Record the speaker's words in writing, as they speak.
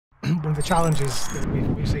one of the challenges that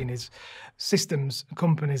we've seen is systems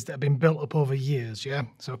companies that have been built up over years. Yeah.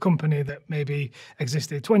 So a company that maybe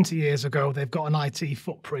existed 20 years ago, they've got an IT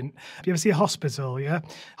footprint. You ever see a hospital? Yeah.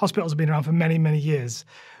 Hospitals have been around for many, many years.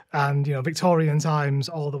 And, Victorian times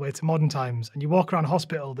all the way to modern times. And you walk around a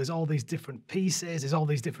hospital, there's all these different pieces, there's all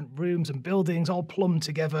these different rooms and buildings all plumbed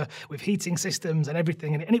together with heating systems and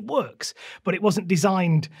everything. And it works, but it wasn't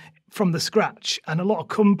designed from the scratch. And a lot of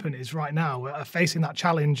companies right now are facing that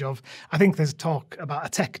challenge of, I think there's talk about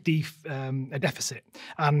a deficit.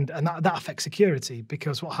 And that affects security,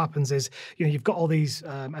 because what happens is, you've got all these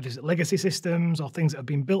legacy systems or things that have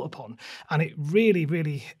been built upon. And it really,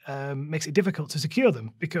 really makes it difficult to secure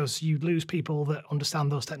them, because you lose people that understand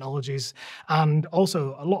those technologies. And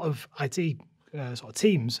also a lot of IT sort of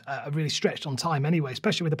teams are really stretched on time anyway,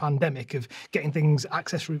 especially with the pandemic, of getting things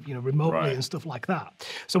accessed remotely Right. and stuff like that.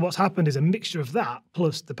 So what's happened is a mixture of that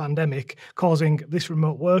plus the pandemic causing this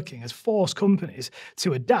remote working has forced companies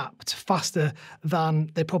to adapt faster than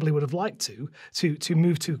they probably would have liked to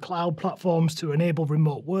move to cloud platforms to enable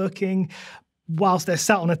remote working, whilst they're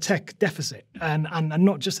sat on a tech deficit, and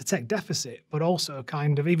not just a tech deficit, but also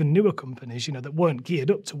kind of even newer companies, that weren't geared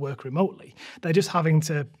up to work remotely. They're just having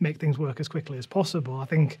to make things work as quickly as possible. I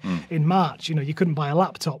think in March, you couldn't buy a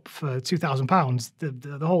laptop for £2,000.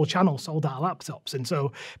 The whole channel sold out of laptops. And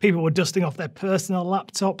so people were dusting off their personal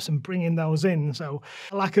laptops and bringing those in. So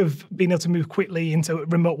a lack of being able to move quickly into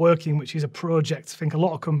remote working, which is a project I think a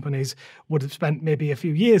lot of companies would have spent maybe a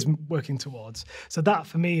few years working towards. So that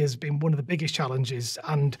for me has been one of the biggest challenges.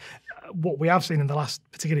 And what we have seen in the last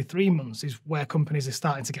particularly 3 months is where companies are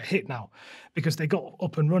starting to get hit now, because they got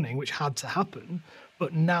up and running, which had to happen.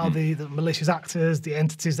 But now the malicious actors, the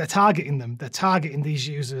entities, they're targeting them. They're targeting these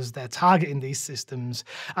users. They're targeting these systems.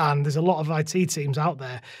 And there's a lot of IT teams out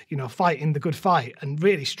there, fighting the good fight and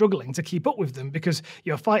really struggling to keep up with them, because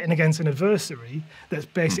you're fighting against an adversary that's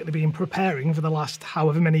basically been preparing for the last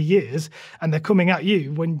however many years. And they're coming at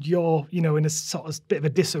you when you're, in a sort of bit of a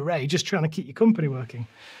disarray, just trying to keep your company working.